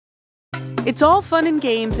It's all fun and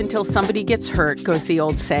games until somebody gets hurt, goes the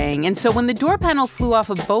old saying. And so when the door panel flew off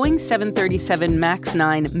a Boeing 737 MAX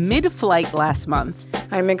 9 mid-flight last month,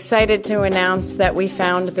 I'm excited to announce that we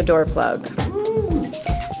found the door plug.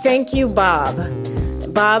 Thank you, Bob.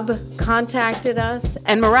 Bob contacted us.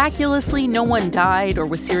 And miraculously, no one died or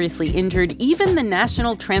was seriously injured. Even the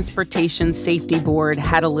National Transportation Safety Board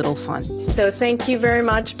had a little fun. So thank you very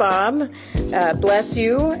much, Bob. Bless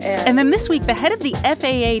you. And then this week, the head of the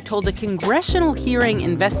FAA told a congressional hearing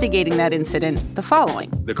investigating that incident the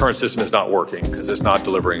following. The current system is not working because it's not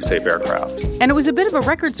delivering safe aircraft. And it was a bit of a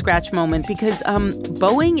record scratch moment because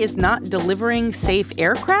Boeing is not delivering safe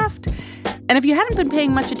aircraft. And if you hadn't been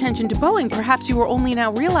paying much attention to Boeing, perhaps you were only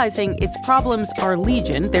now realizing its problems are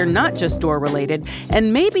legion. They're not just door-related.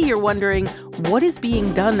 And maybe you're wondering, what is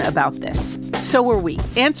being done about this? So are we.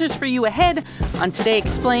 Answers for you ahead on Today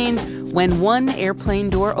Explained, when one airplane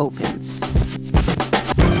door opens.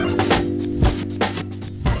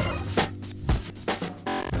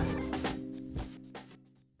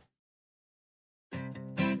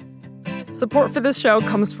 Support for this show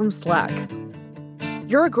comes from Slack.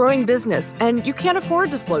 You're a growing business, and you can't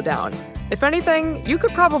afford to slow down. If anything, you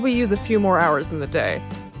could probably use a few more hours in the day.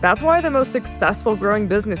 That's why the most successful growing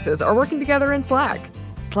businesses are working together in Slack.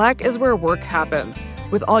 Slack is where work happens,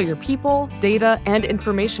 with all your people, data, and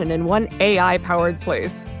information in one AI-powered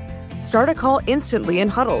place. Start a call instantly in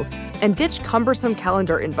huddles and ditch cumbersome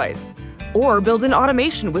calendar invites. Or build an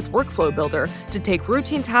automation with Workflow Builder to take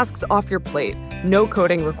routine tasks off your plate. No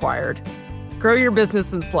coding required. Grow your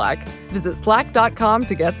business in Slack. Visit slack.com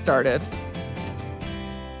to get started.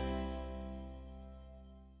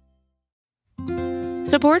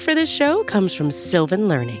 Support for this show comes from Sylvan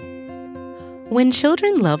Learning. When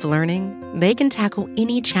children love learning, they can tackle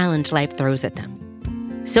any challenge life throws at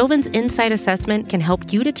them. Sylvan's Insight Assessment can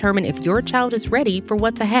help you determine if your child is ready for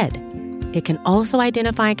what's ahead. It can also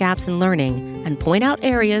identify gaps in learning and point out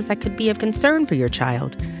areas that could be of concern for your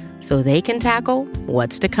child so they can tackle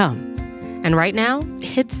what's to come. And right now,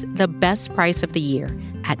 it's the best price of the year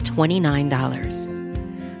at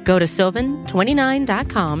 $29. Go to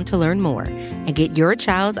sylvan29.com to learn more and get your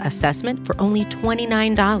child's assessment for only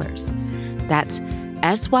 $29. That's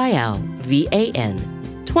SYLVAN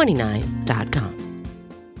 29.com.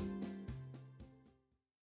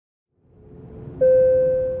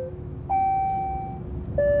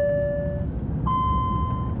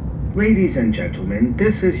 Ladies and gentlemen,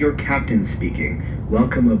 this is your captain speaking.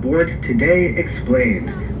 Welcome aboard Today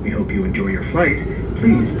Explained. We hope you enjoy your flight.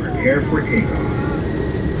 Please prepare for takeoff.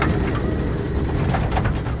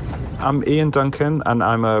 I'm Ian Duncan, and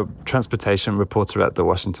I'm a transportation reporter at The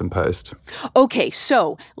Washington Post. Okay,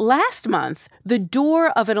 so last month, the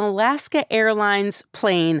door of an Alaska Airlines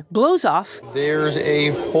plane blows off. There's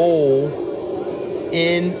a hole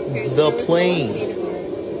in the plane,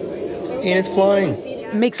 and it's flying.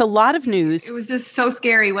 Makes a lot of news. It was just so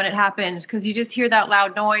scary when it happened because you just hear that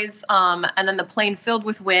loud noise and then the plane filled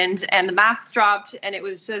with wind and the masks dropped, and it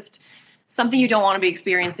was just something you don't want to be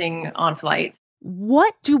experiencing on flight.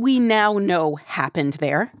 What do we now know happened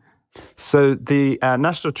there? So the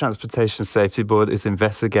National Transportation Safety Board is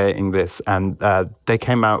investigating this, and they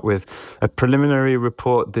came out with a preliminary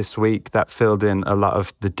report this week that filled in a lot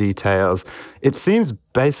of the details. It seems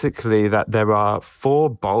basically that there are 4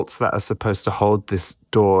 bolts that are supposed to hold this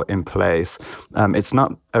door in place. It's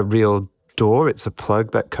not a real door, it's a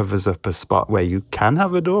plug that covers up a spot where you can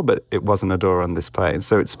have a door, but it wasn't a door on this plane.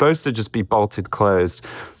 So it's supposed to just be bolted closed.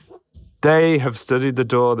 They have studied the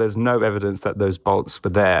door. There's no evidence that those bolts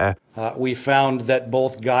were there. We found that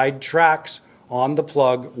both guide tracks on the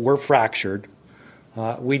plug were fractured.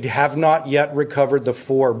 We have not yet recovered the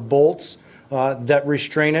 4 bolts that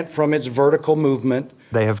restrain it from its vertical movement.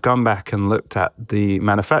 They have gone back and looked at the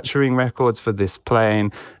manufacturing records for this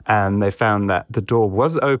plane, and they found that the door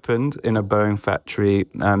was opened in a Boeing factory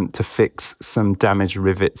to fix some damaged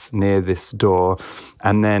rivets near this door.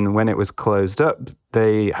 And then when it was closed up,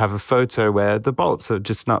 they have a photo where the bolts have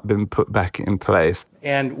just not been put back in place.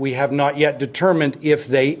 And we have not yet determined if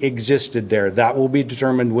they existed there. That will be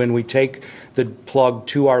determined when we take the plug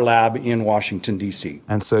to our lab in Washington, D.C.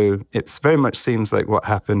 And so it very much seems like what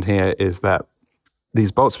happened here is that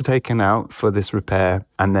these bolts were taken out for this repair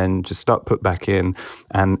and then just not put back in,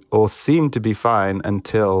 and all seemed to be fine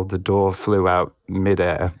until the door flew out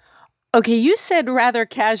midair. Okay, you said rather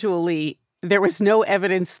casually there was no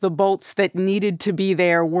evidence the bolts that needed to be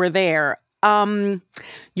there were there.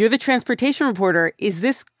 You're the transportation reporter. Is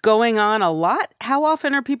this going on a lot? How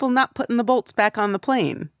often are people not putting the bolts back on the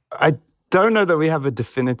plane? I don't know that we have a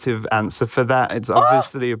definitive answer for that. It's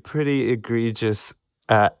obviously a pretty egregious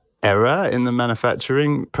error in the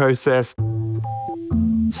manufacturing process.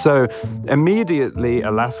 So immediately,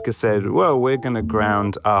 Alaska said, well, we're going to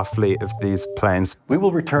ground our fleet of these planes. We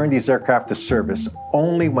will return these aircraft to service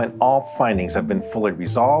only when all findings have been fully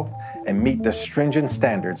resolved and meet the stringent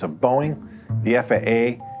standards of Boeing, the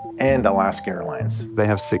FAA, and Alaska Airlines. They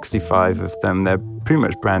have 65 of them. They're pretty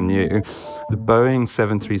much brand new. The Boeing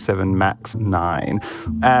 737 MAX 9.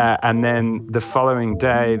 And then the following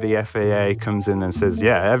day, the FAA comes in and says,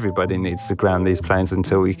 yeah, everybody needs to ground these planes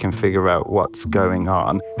until we can figure out what's going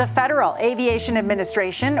on. The Federal Aviation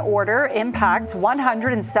Administration order impacts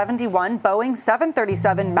 171 Boeing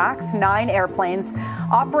 737 MAX 9 airplanes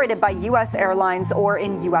operated by U.S. airlines or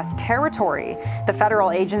in U.S. territory. The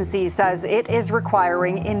federal agency says it is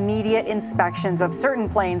requiring immediate inspections of certain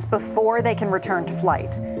planes before they can return to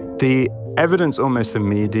flight. The evidence almost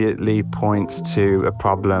immediately points to a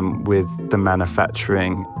problem with the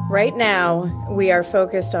manufacturing. Right now, we are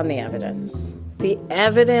focused on the evidence. The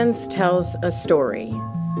evidence tells a story.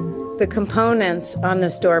 The components on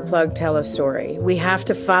this door plug tell a story. We have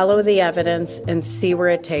to follow the evidence and see where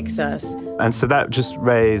it takes us. And so that just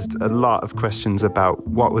raised a lot of questions about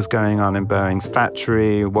what was going on in Boeing's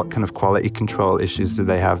factory, what kind of quality control issues do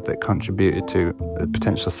they have that contributed to a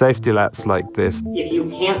potential safety lapse like this. If you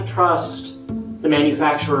can't trust the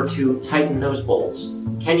manufacturer to tighten those bolts,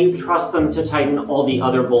 can you trust them to tighten all the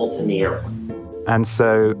other bolts in the airplane? And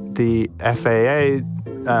so the FAA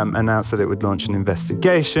announced that it would launch an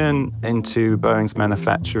investigation into Boeing's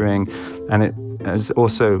manufacturing, and it is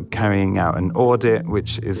also carrying out an audit,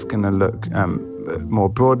 which is going to look more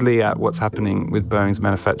broadly at what's happening with Boeing's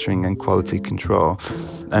manufacturing and quality control.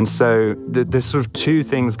 And so there's sort of two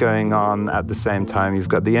things going on at the same time. You've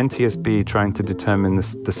got the NTSB trying to determine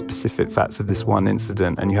the specific facts of this one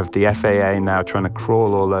incident, and you have the FAA now trying to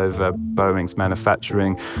crawl all over Boeing's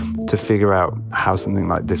manufacturing to figure out how something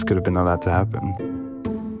like this could have been allowed to happen.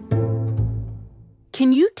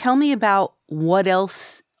 Can you tell me about what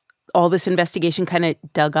else all this investigation kind of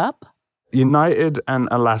dug up? United and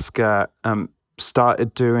Alaska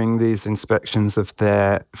started doing these inspections of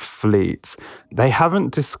their fleets. They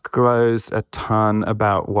haven't disclosed a ton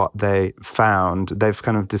about what they found. They've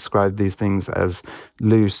kind of described these things as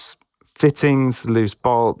loose fittings, loose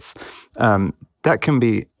bolts. That can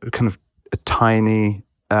be kind of a tiny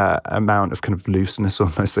amount of kind of looseness,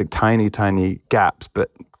 almost like tiny, tiny gaps, but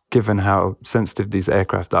given how sensitive these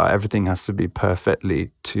aircraft are, everything has to be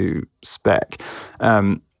perfectly to spec.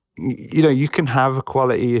 You can have a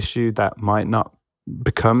quality issue that might not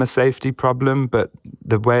become a safety problem, but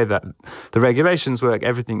the way that the regulations work,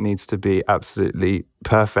 everything needs to be absolutely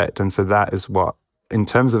perfect. And so that is what, in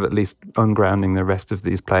terms of at least ungrounding the rest of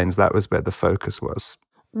these planes, that was where the focus was.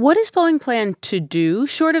 What does Boeing plan to do,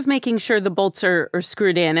 short of making sure the bolts are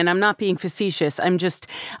screwed in? And I'm not being facetious. I'm just,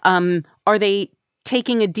 are they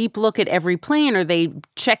taking a deep look at every plane? Are they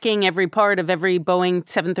checking every part of every Boeing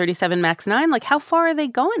 737 MAX 9? Like, how far are they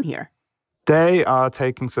going here? They are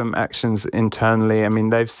taking some actions internally. I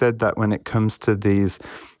mean, they've said that when it comes to these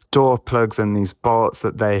door plugs and these bolts,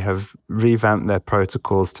 that they have revamped their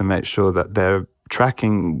protocols to make sure that they're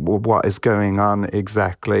tracking what is going on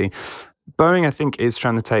exactly. Boeing, I think, is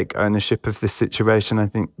trying to take ownership of this situation. I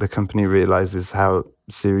think the company realizes how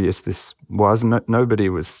serious this was. Nobody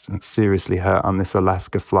was seriously hurt on this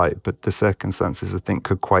Alaska flight, but the circumstances, I think,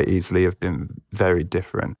 could quite easily have been very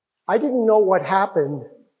different. I didn't know what happened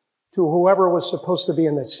to whoever was supposed to be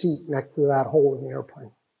in the seat next to that hole in the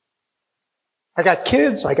airplane. I got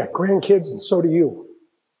kids, I got grandkids, and so do you.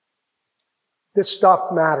 This stuff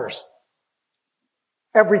matters.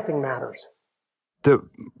 Everything matters. The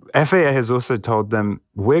FAA has also told them,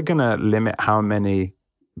 we're going to limit how many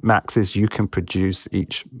MAXes you can produce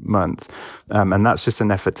each month. And that's just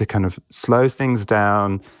an effort to kind of slow things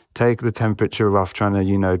down, take the temperature off, trying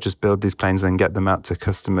to, just build these planes and get them out to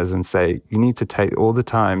customers and say, you need to take all the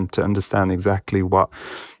time to understand exactly what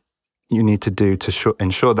you need to do to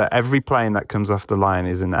ensure that every plane that comes off the line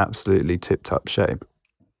is in absolutely tip-top shape.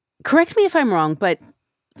 Correct me if I'm wrong, but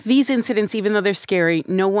these incidents, even though they're scary,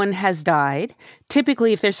 no one has died.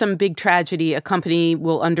 Typically, if there's some big tragedy, a company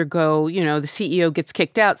will undergo, the CEO gets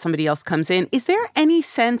kicked out, somebody else comes in. Is there any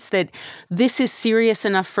sense that this is serious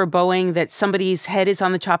enough for Boeing that somebody's head is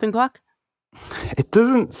on the chopping block? It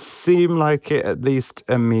doesn't seem like it, at least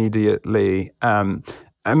immediately.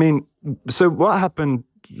 So what happened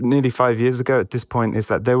nearly 5 years ago at this point is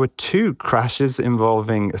that there were two crashes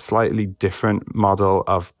involving a slightly different model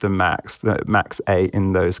of the MAX 8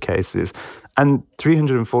 in those cases. And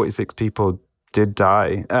 346 people did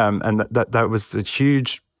die. And that was a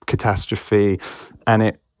huge catastrophe. And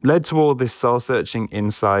it led to all this soul searching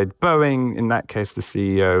inside Boeing. In that case, the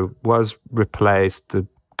CEO was replaced. The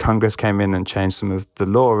Congress came in and changed some of the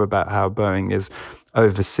law about how Boeing is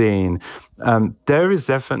overseen. There is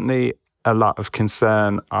definitely a lot of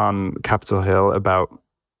concern on Capitol Hill about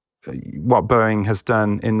what Boeing has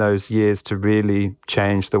done in those years to really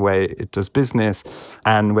change the way it does business,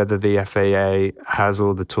 and whether the FAA has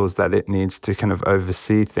all the tools that it needs to kind of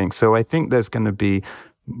oversee things. So I think there's going to be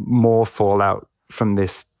more fallout from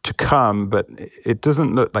this to come, but it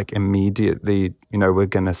doesn't look like immediately, we're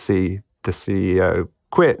going to see the CEO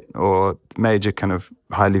quit or major kind of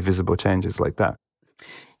highly visible changes like that.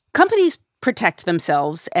 Companies protect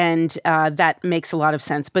themselves, and that makes a lot of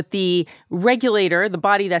sense. But the regulator, the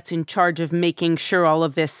body that's in charge of making sure all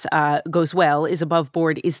of this goes well, is above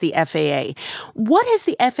board, is the FAA. What has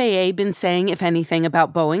the FAA been saying, if anything,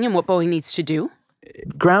 about Boeing and what Boeing needs to do?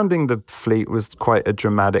 Grounding the fleet was quite a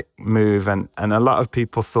dramatic move, and a lot of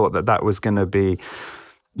people thought that was going to be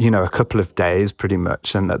a couple of days pretty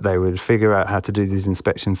much, and that they would figure out how to do these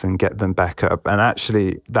inspections and get them back up. And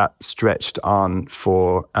actually that stretched on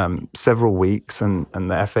for several weeks, and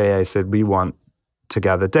the FAA said, we want to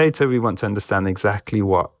gather data, we want to understand exactly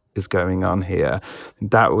what is going on here.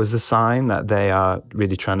 That was a sign that they are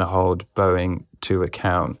really trying to hold Boeing to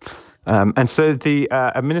account. And so the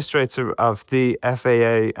administrator of the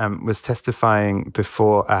FAA was testifying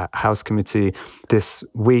before a House committee this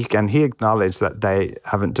week, and he acknowledged that they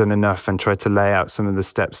haven't done enough and tried to lay out some of the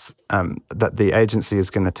steps that the agency is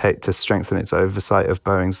going to take to strengthen its oversight of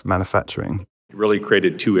Boeing's manufacturing. It really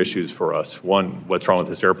created two issues for us. One, what's wrong with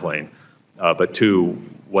this airplane? But two,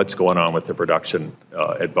 what's going on with the production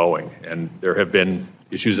at Boeing? And there have been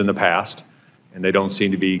issues in the past, and they don't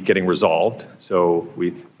seem to be getting resolved. So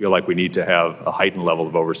we feel like we need to have a heightened level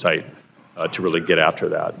of oversight to really get after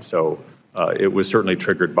that. So it was certainly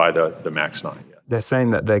triggered by the MAX 9. Yeah. They're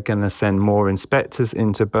saying that they're going to send more inspectors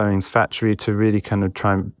into Boeing's factory to really kind of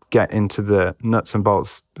try and get into the nuts and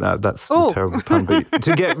bolts. That's a terrible pun, but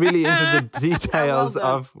to get really into the details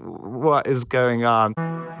of what is going on.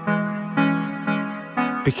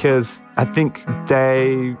 Because I think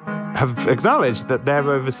they have acknowledged that their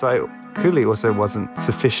oversight clearly also wasn't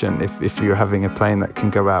sufficient if you're having a plane that can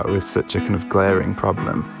go out with such a kind of glaring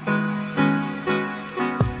problem.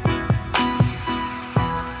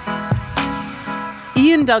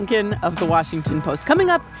 Ian Duncan of The Washington Post. Coming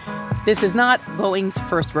up, this is not Boeing's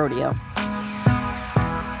first rodeo.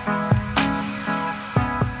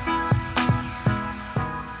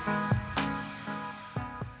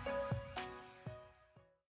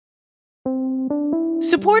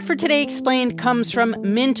 Support for Today Explained comes from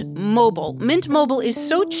Mint Mobile. Mint Mobile is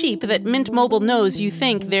so cheap that Mint Mobile knows you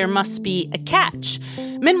think there must be a catch.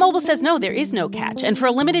 Mint Mobile says no, there is no catch. And for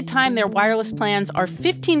a limited time, their wireless plans are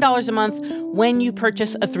 $15 a month when you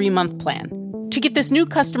purchase a 3-month plan. To get this new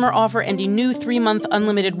customer offer and a new 3-month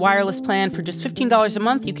unlimited wireless plan for just $15 a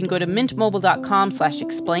month, you can go to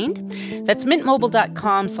mintmobile.com/explained. That's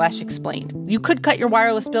mintmobile.com/explained. You could cut your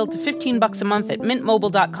wireless bill to $15 a month at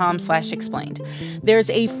mintmobile.com/explained. There's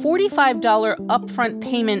a $45 upfront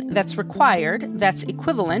payment that's required. That's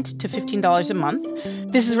equivalent to $15 a month.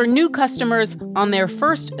 This is for new customers on their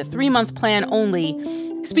first 3-month plan only.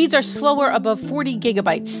 Speeds are slower above 40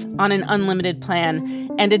 gigabytes on an unlimited plan,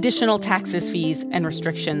 and additional taxes, fees, and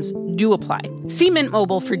restrictions do apply. See Mint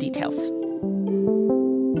Mobile for details.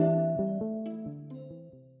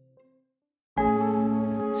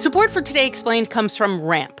 Support for Today Explained comes from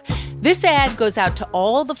Ramp. This ad goes out to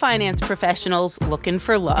all the finance professionals looking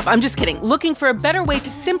for love. I'm just kidding. Looking for a better way to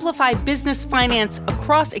simplify business finance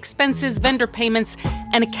across expenses, vendor payments,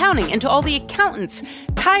 and accounting. And to all the accountants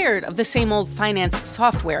tired of the same old finance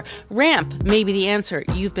software, Ramp may be the answer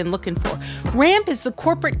you've been looking for. Ramp is the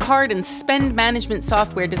corporate card and spend management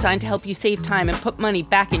software designed to help you save time and put money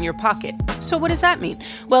back in your pocket. So what does that mean?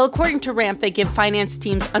 Well, according to Ramp, they give finance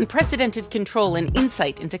teams unprecedented control and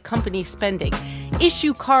insight into company spending,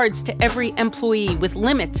 issue cards to every employee with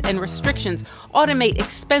limits and restrictions, automate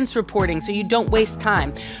expense reporting so you don't waste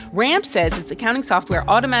time. Ramp says its accounting software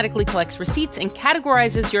automatically collects receipts and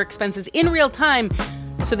categorizes your expenses in real time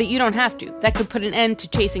so that you don't have to. That could put an end to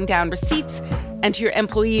chasing down receipts and to your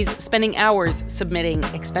employees spending hours submitting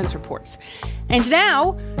expense reports. And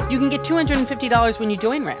now you can get $250 when you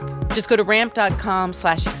join Ramp. Just go to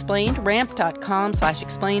ramp.com/explained,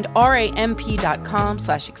 ramp.com/explained,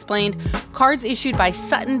 ramp.com/explained. Cards issued by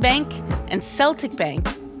Sutton Bank and Celtic Bank,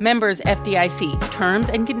 members FDIC. Terms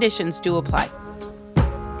and conditions do apply.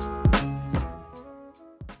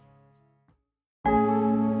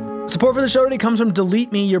 Support for the show today comes from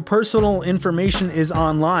Delete Me. Your personal information is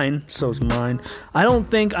online, so is mine. I don't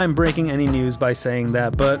think I'm breaking any news by saying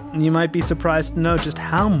that, but you might be surprised to know just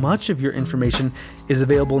how much of your information is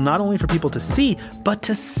available not only for people to see, but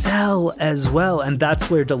to sell as well. And that's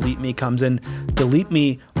where Delete Me comes in. Delete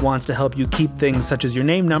Me wants to help you keep things such as your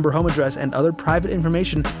name, number, home address, and other private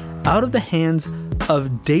information out of the hands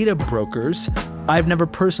of data brokers. I've never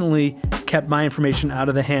personally kept my information out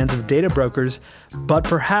of the hands of data brokers, but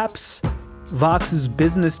perhaps Vox's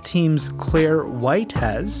business team's Claire White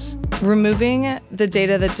has. Removing the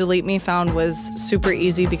data that Delete Me found was super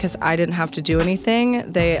easy because I didn't have to do anything.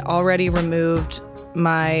 They already removed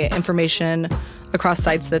my information across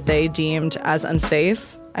sites that they deemed as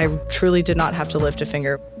unsafe. I truly did not have to lift a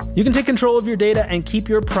finger. You can take control of your data and keep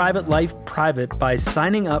your private life private by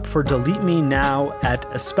signing up for Delete Me now at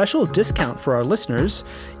a special discount for our listeners.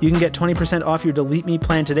 You can get 20% off your Delete Me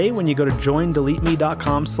plan today when you go to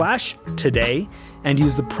joindeleteme.com/today and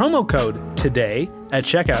use the promo code today at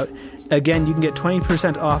checkout. Again, you can get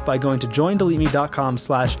 20% off by going to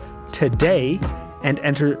joindeleteme.com/today and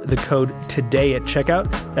enter the code today at checkout.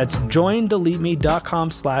 That's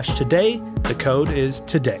joindeleteme.com/today. The code is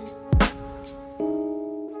today.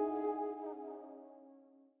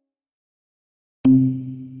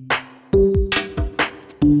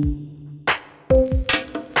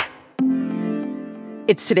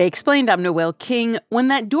 It's Today Explained. I'm Noelle King. When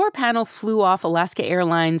that door panel flew off Alaska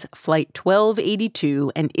Airlines Flight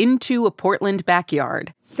 1282 and into a Portland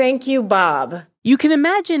backyard. Thank you, Bob. You can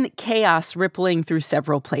imagine chaos rippling through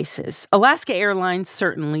several places. Alaska Airlines,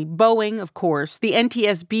 certainly. Boeing, of course. The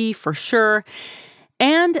NTSB, for sure.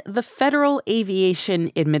 And the Federal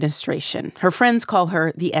Aviation Administration. Her friends call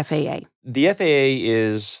her the FAA. The FAA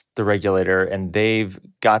is the regulator, and they've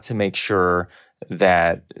got to make sure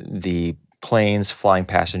that the planes flying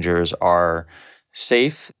passengers are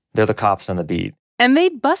safe. They're the cops on the beat. And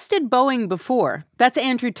they'd busted Boeing before. That's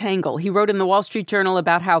Andrew Tangle. He wrote in the Wall Street Journal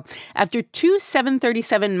about how after two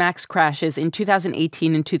 737 MAX crashes in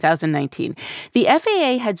 2018 and 2019, the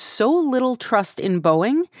FAA had so little trust in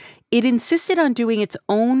Boeing, it insisted on doing its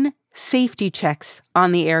own safety checks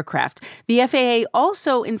on the aircraft. The FAA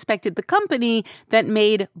also inspected the company that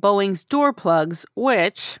made Boeing's door plugs,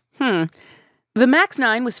 which, The MAX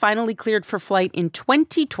 9 was finally cleared for flight in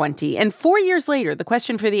 2020, and 4 years later, the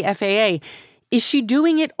question for the FAA, is she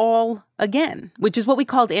doing it all again? Which is what we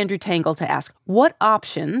called Andrew Tangle to ask. What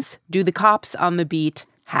options do the cops on the beat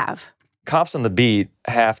have? Cops on the beat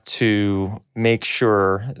have to make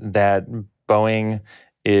sure that Boeing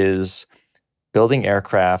is building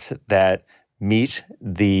aircraft that meet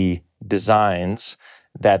the designs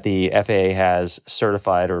that the FAA has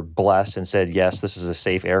certified or blessed and said, yes, this is a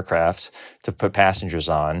safe aircraft to put passengers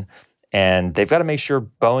on. And they've got to make sure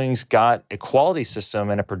Boeing's got a quality system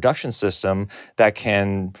and a production system that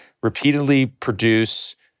can repeatedly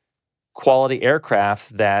produce quality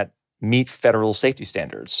aircraft that meet federal safety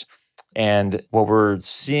standards. And what we're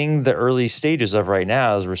seeing the early stages of right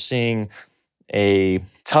now is we're seeing a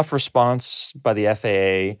tough response by the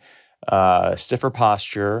FAA, stiffer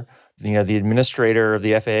posture. The administrator of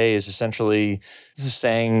the FAA is essentially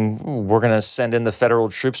saying, we're going to send in the federal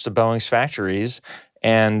troops to Boeing's factories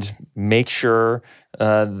and make sure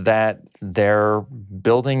that they're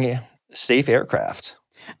building safe aircraft.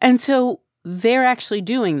 And so they're actually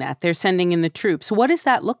doing that. They're sending in the troops. What does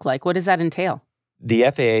that look like? What does that entail? The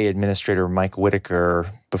FAA Administrator Mike Whitaker,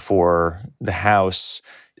 before the House,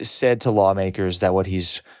 said to lawmakers that what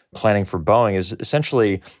he's planning for Boeing is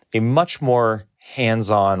essentially a much more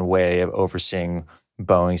hands-on way of overseeing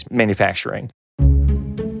Boeing's manufacturing.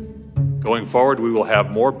 Going forward, we will have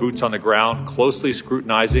more boots on the ground, closely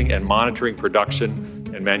scrutinizing and monitoring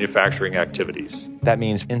production and manufacturing activities. That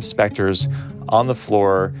means inspectors on the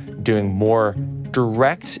floor doing more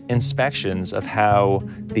direct inspections of how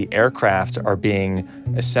the aircraft are being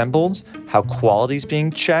assembled, how quality is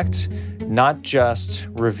being checked, not just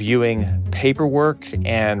reviewing paperwork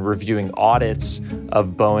and reviewing audits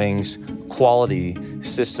of Boeing's quality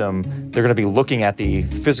system. They're going to be looking at the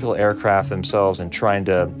physical aircraft themselves and trying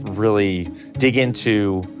to really dig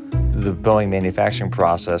into the Boeing manufacturing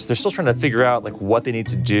process. They're still trying to figure out what they need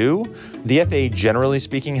to do. The FAA, generally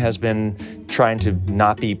speaking, has been trying to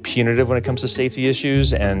not be punitive when it comes to safety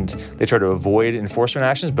issues, and they try to avoid enforcement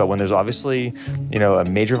actions. But when there's obviously, a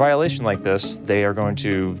major violation like this, they are going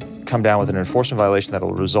to come down with an enforcement violation that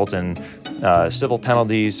will result in civil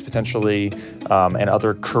penalties, potentially, and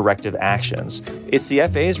other corrective actions. It's the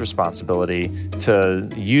FAA's responsibility to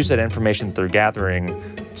use that information that they're gathering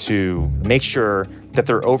to make sure that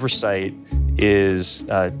their oversight is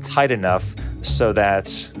tight enough so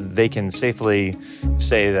that they can safely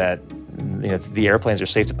say that the airplanes are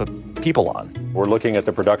safe to put people on. We're looking at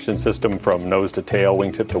the production system from nose to tail,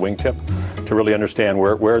 wingtip to wingtip, to really understand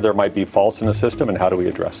where there might be faults in the system and how do we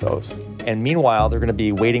address those. And meanwhile, they're going to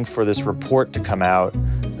be waiting for this report to come out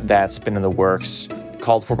that's been in the works,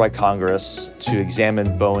 called for by Congress, to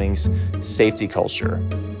examine Boeing's safety culture.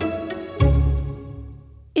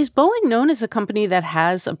 Is Boeing known as a company that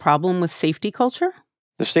has a problem with safety culture?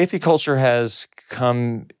 The safety culture has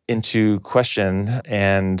come into question,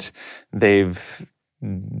 and they've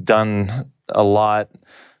done a lot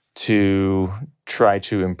to try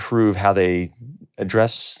to improve how they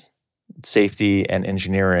address safety and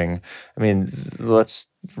engineering. I mean, let's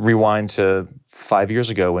rewind to 5 years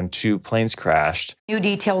ago when 2 planes crashed. New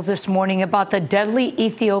details this morning about the deadly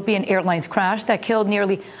Ethiopian Airlines crash that killed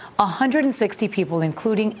nearly 160 people,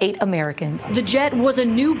 including 8 Americans. The jet was a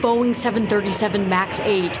new Boeing 737 MAX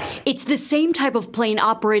 8. It's the same type of plane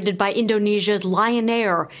operated by Indonesia's Lion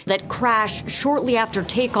Air that crashed shortly after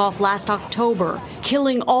takeoff last October,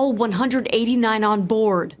 killing all 189 on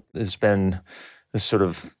board. There's been this sort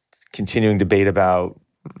of continuing debate about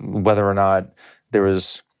whether or not there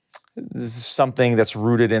was something that's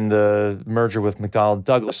rooted in the merger with McDonnell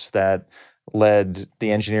Douglas that led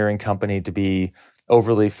the engineering company to be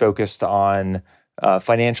overly focused on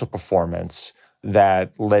financial performance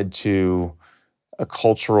that led to a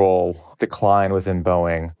cultural decline within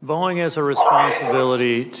Boeing. Boeing has a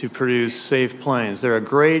responsibility to produce safe planes. They're a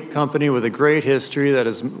great company with a great history that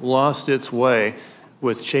has lost its way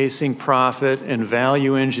with chasing profit and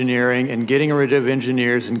value engineering and getting rid of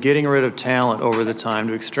engineers and getting rid of talent over the time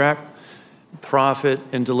to extract profit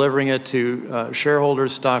and delivering it to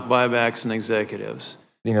shareholders, stock buybacks, and executives.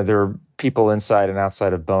 There are people inside and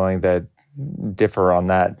outside of Boeing that differ on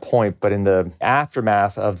that point, but in the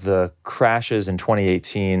aftermath of the crashes in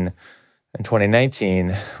 2018 and 2019,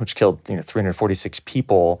 which killed 346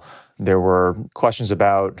 people, there were questions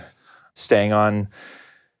about staying on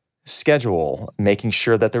schedule, making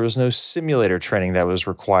sure that there was no simulator training that was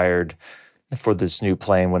required for this new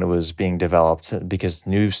plane when it was being developed, because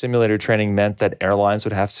new simulator training meant that airlines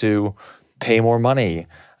would have to pay more money,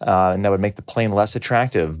 and that would make the plane less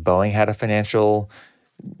attractive. Boeing had a financial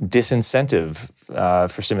disincentive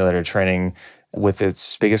for simulator training with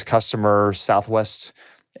its biggest customer, Southwest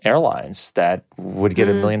Airlines, that would get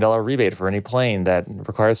 $1 million rebate for any plane that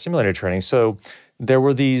required simulator training. So there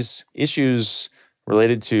were these issues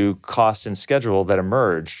related to cost and schedule that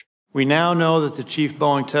emerged. We now know that the chief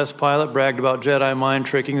Boeing test pilot bragged about Jedi mind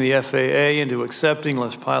tricking the FAA into accepting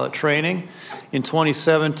less pilot training. In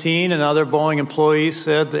 2017, another Boeing employee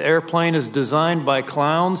said the airplane is designed by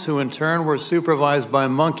clowns who in turn were supervised by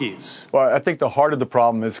monkeys. Well, I think the heart of the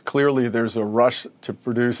problem is clearly there's a rush to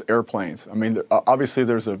produce airplanes. I mean, obviously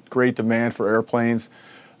there's a great demand for airplanes.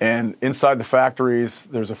 And inside the factories,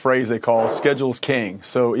 there's a phrase they call schedule's king.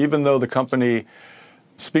 So even though the company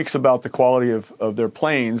speaks about the quality of their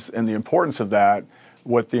planes and the importance of that,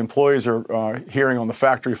 what the employees are hearing on the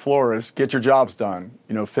factory floor is get your jobs done,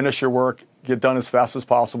 finish your work, get done as fast as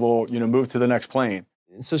possible, move to the next plane.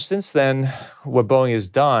 So since then, what Boeing has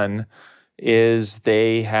done is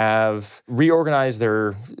they have reorganized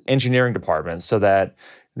their engineering department so that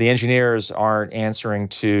the engineers aren't answering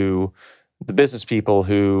to the business people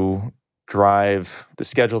who drive the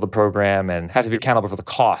schedule of the program and have to be accountable for the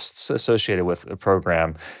costs associated with the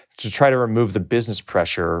program, to try to remove the business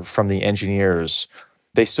pressure from the engineers.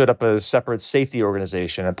 They stood up a separate safety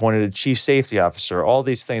organization, appointed a chief safety officer, all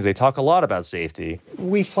these things. They talk a lot about safety.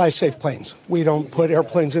 We fly safe planes. We don't put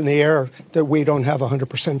airplanes in the air that we don't have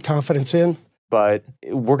 100% confidence in. But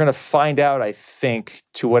we're going to find out, I think,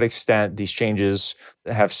 to what extent these changes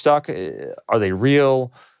have stuck. Are they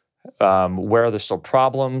real? Where are there still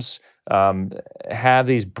problems? Have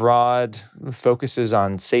these broad focuses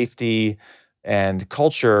on safety and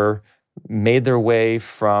culture made their way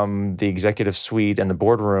from the executive suite and the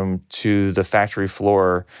boardroom to the factory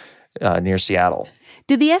floor near Seattle?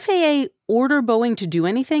 Did the FAA order Boeing to do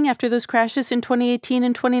anything after those crashes in 2018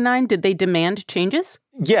 and 2019? Did they demand changes?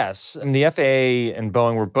 Yes. And the FAA and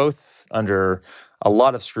Boeing were both under a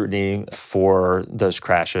lot of scrutiny for those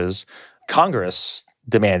crashes. Congress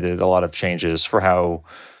demanded a lot of changes for how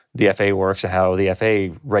the FAA works and how the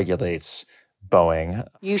FAA regulates Boeing.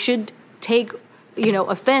 You should take,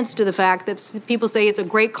 offense to the fact that people say it's a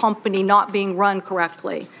great company not being run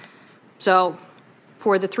correctly. So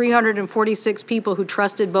for the 346 people who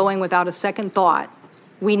trusted Boeing without a second thought,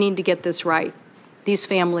 we need to get this right. These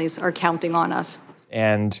families are counting on us.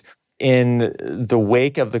 And in the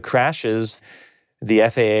wake of the crashes, the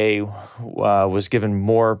FAA was given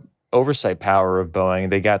more oversight power of Boeing.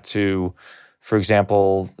 They got to, for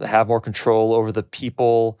example, have more control over the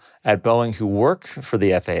people at Boeing who work for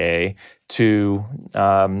the FAA to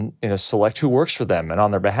select who works for them and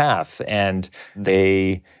on their behalf. And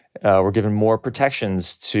they were given more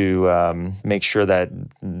protections to make sure that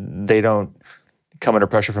they don't come under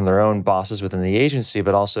pressure from their own bosses within the agency,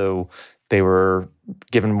 but also they were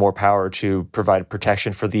given more power to provide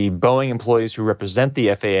protection for the Boeing employees who represent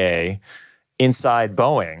the FAA inside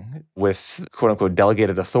Boeing with quote-unquote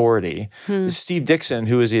delegated authority. Steve Dickson,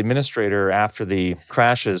 who is the administrator after the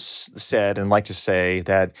crashes, said and liked to say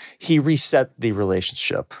that he reset the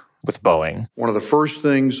relationship with Boeing. One of the first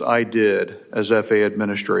things I did as FAA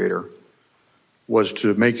administrator was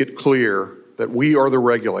to make it clear that we are the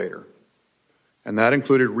regulator, and that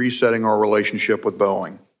included resetting our relationship with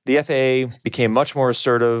Boeing. The FAA became much more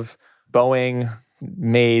assertive. Boeing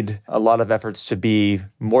made a lot of efforts to be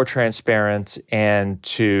more transparent and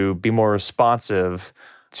to be more responsive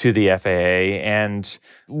to the FAA. And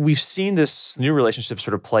we've seen this new relationship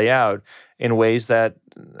sort of play out in ways that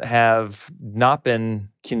have not been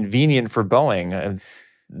convenient for Boeing.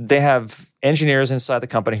 They have engineers inside the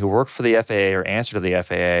company who work for the FAA or answer to the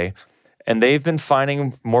FAA, and they've been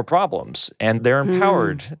finding more problems. And they're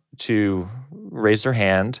empowered to raise their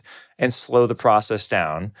hand and slow the process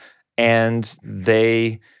down. And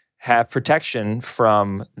they have protection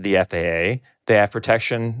from the FAA. They have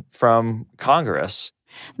protection from Congress.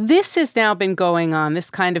 This has now been going on, this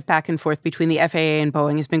kind of back and forth between the FAA and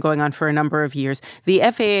Boeing has been going on for a number of years. The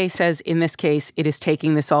FAA says in this case it is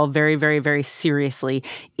taking this all very, very, very seriously.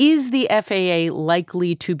 Is the FAA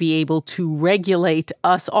likely to be able to regulate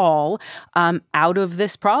us all out of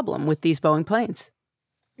this problem with these Boeing planes?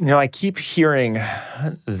 I keep hearing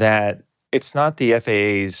that it's not the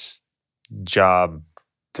FAA's job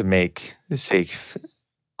to make safe,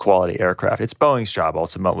 quality aircraft. It's Boeing's job,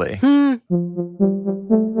 ultimately.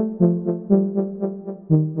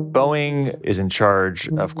 Boeing is in charge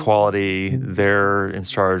of quality. They're in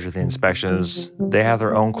charge of the inspections. They have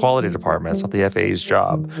their own quality department. It's not the FAA's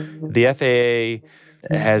job. The FAA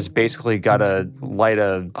has basically got to light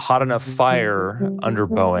a hot enough fire under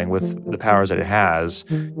Boeing with the powers that it has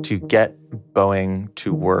to get Boeing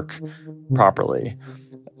to work properly.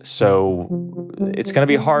 So it's going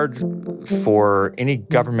to be hard for any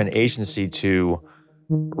government agency to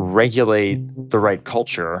regulate the right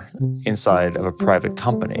culture inside of a private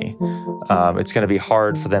company. It's going to be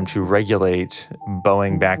hard for them to regulate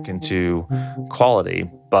Boeing back into quality,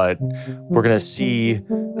 but we're going to see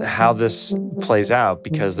how this plays out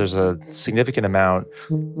because there's a significant amount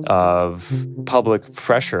of public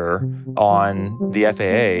pressure on the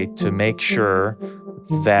FAA to make sure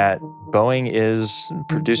that Boeing is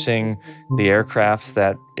producing the aircraft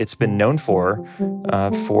that it's been known for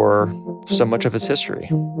so much of its history.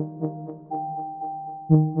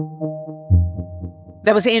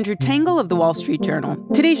 That was Andrew Tangle of The Wall Street Journal.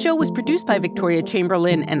 Today's show was produced by Victoria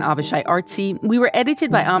Chamberlain and Avishai Artsy. We were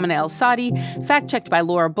edited by Amina El-Sadi, fact-checked by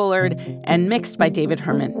Laura Bullard, and mixed by David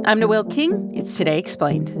Herman. I'm Noelle King. It's Today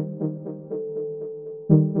Explained.